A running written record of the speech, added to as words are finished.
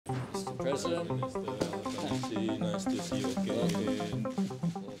President, nice to see you again.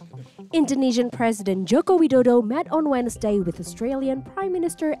 Indonesian President Joko Widodo met on Wednesday with Australian Prime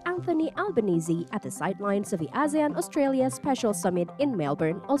Minister Anthony Albanese at the sidelines of the ASEAN-Australia Special Summit in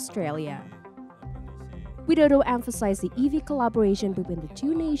Melbourne, Australia. Widodo emphasized the EV collaboration between the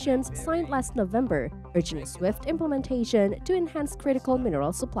two nations signed last November, urging a swift implementation to enhance critical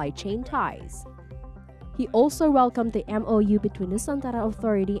mineral supply chain ties. He also welcomed the MOU between the Nusantara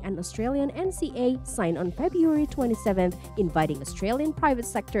Authority and Australian NCA signed on February 27th, inviting Australian private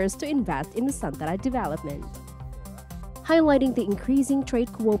sectors to invest in Nusantara development. Highlighting the increasing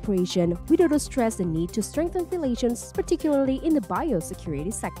trade cooperation, Widodo stressed the need to strengthen relations, particularly in the biosecurity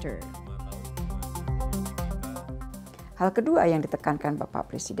sector. Hal kedua yang ditekankan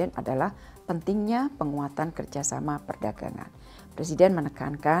Bapak Presiden adalah pentingnya penguatan kerjasama perdagangan. Presiden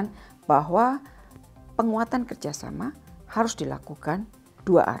menekankan bahwa penguatan kerjasama harus dilakukan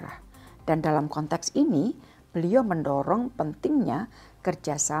dua arah. Dan dalam konteks ini, beliau mendorong pentingnya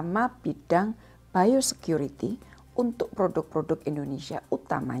kerjasama bidang biosecurity untuk produk-produk Indonesia,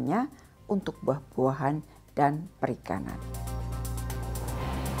 utamanya untuk buah-buahan dan perikanan.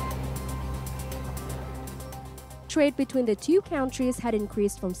 Trade between the two countries had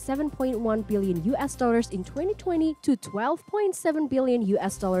increased from $7.1 billion in 2020 to $12.7 billion in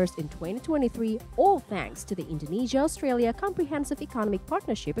 2023, all thanks to the Indonesia-Australia Comprehensive Economic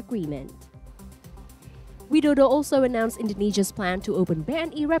Partnership Agreement. Widodo also announced Indonesia's plan to open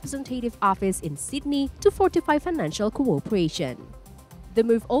BNI representative office in Sydney to fortify financial cooperation. The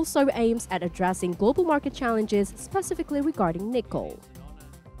move also aims at addressing global market challenges, specifically regarding nickel.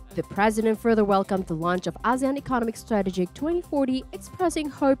 The president further welcomed the launch of ASEAN Economic Strategic 2040, expressing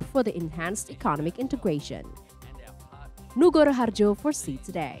hope for the enhanced economic integration. Nugroho Harjo for C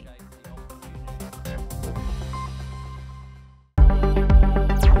Today.